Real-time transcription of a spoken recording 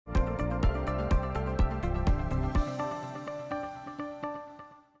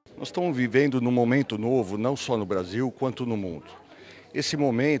Nós estamos vivendo num momento novo, não só no Brasil, quanto no mundo. Esse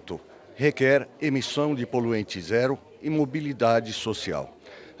momento requer emissão de poluente zero e mobilidade social.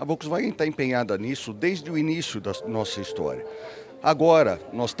 A Volkswagen está empenhada nisso desde o início da nossa história. Agora,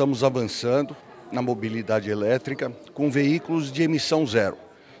 nós estamos avançando na mobilidade elétrica com veículos de emissão zero,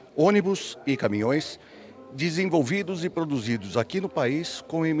 ônibus e caminhões, desenvolvidos e produzidos aqui no país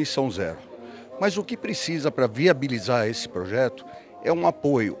com emissão zero. Mas o que precisa para viabilizar esse projeto é um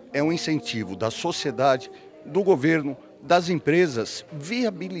apoio, é um incentivo da sociedade, do governo, das empresas,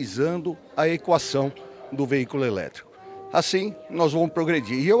 viabilizando a equação do veículo elétrico. Assim, nós vamos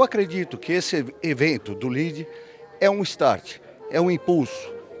progredir. E eu acredito que esse evento do LEED é um start, é um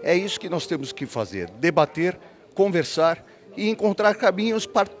impulso. É isso que nós temos que fazer, debater, conversar e encontrar caminhos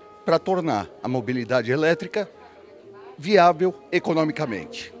para tornar a mobilidade elétrica viável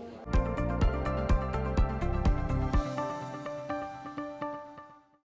economicamente.